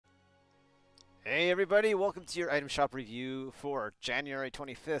Hey everybody, welcome to your item shop review for January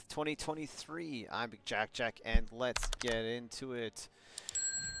 25th, 2023. I'm BigJakJak and let's get into it.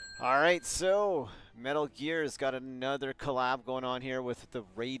 Alright, so Metal Gear's got another collab going on here with the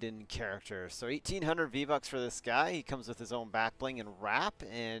Raiden character. So 1800 V-Bucks for this guy. He comes with his own back bling and wrap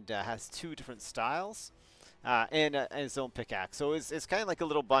and has two different styles. And his own pickaxe. So it's kind of like a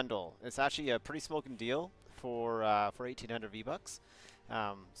little bundle. It's actually a pretty smoking deal for 1800 V-Bucks.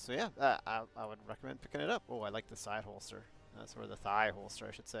 So yeah, I would recommend picking it up. Oh, I like the side holster. That's or the thigh holster,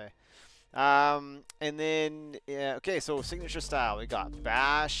 I should say. And then yeah, okay, so signature style. We got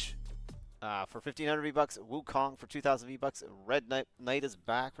Bash for 1500 V-Bucks, Wukong for 2000 V-Bucks, Red Knight is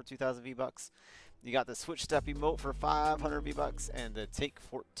back for 2000 V-Bucks. You got the Switch Step emote for 500 V-Bucks and the Take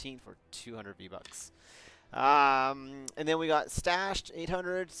 14 for 200 V-Bucks. And then we got Stashed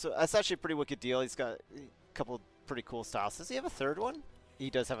 800. So that's actually a pretty wicked deal. He's got a couple pretty cool styles. Does he have a third one? He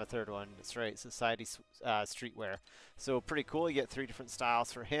does have a third one. That's right, Society Streetwear. So pretty cool. You get three different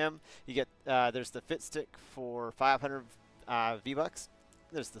styles for him. You get there's the Fit Stick for 500 V-Bucks.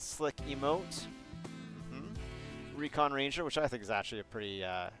 There's the Slick emote, Recon Ranger, which I think is actually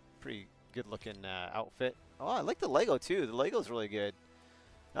a pretty good looking outfit. Oh, I like the Lego too. The Lego's really good.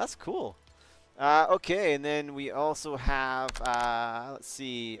 That's cool. Okay, and then we also have let's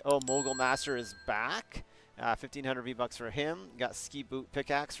see. Oh, Mogul Master is back. 1500 V-Bucks for him. Got Ski Boot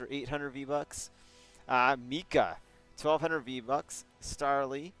Pickaxe for 800 V-Bucks. Mika, 1200 V-Bucks.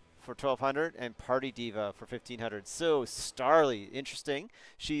 Starly for 1200 and Party Diva for 1500. So Starly, interesting.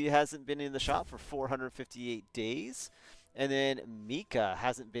 She hasn't been in the shop for 458 days. And then Mika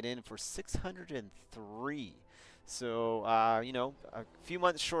hasn't been in for 603. So, you know, a few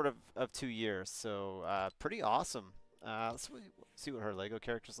months short of 2 years. So, pretty awesome. Let's see what her Lego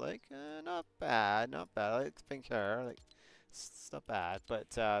character's like. Not bad, not bad. I like pink hair. Like, it's not bad.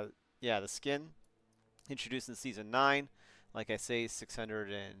 But yeah, the skin introduced in season 9. Like I say,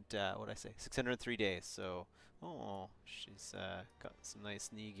 600 and what did I say? 603 days. So, oh, she's got some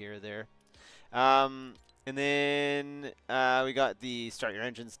nice knee gear there. And then we got the Start Your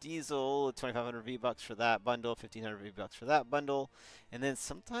Engines Diesel, 2500 V-Bucks for that bundle, 1500 V-Bucks for that bundle. And then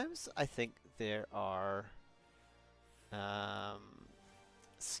sometimes I think there are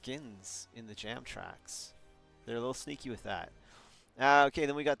skins in the jam tracks. They're a little sneaky with that. Okay,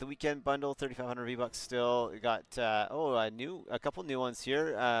 then we got the weekend bundle, 3,500 V-Bucks still. We got a couple new ones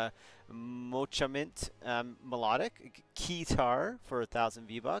here. Mochament Melodic Keytar for 1,000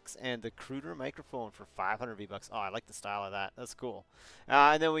 V-Bucks, and the Cruder microphone for 500 V-Bucks. Oh, I like the style of that. That's cool.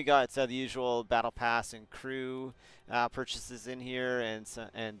 And then we got the usual battle pass and crew purchases in here, and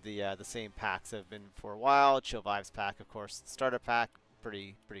the same packs have been for a while. Chill Vibes pack, of course. Starter pack,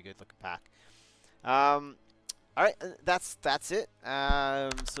 pretty good looking pack. All right, that's it.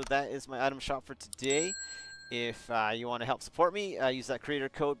 So that is my item shop for today. If you want to help support me, use that creator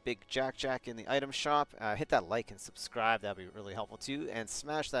code BigJakJak in the item shop. Hit that like and subscribe. That'd be really helpful too. And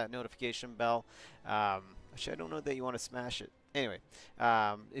smash that notification bell. Actually, I don't know that you want to smash it. Anyway,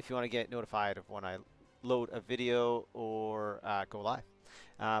 if you want to get notified of when I load a video or go live.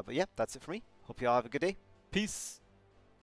 But yeah, that's it for me. Hope you all have a good day. Peace.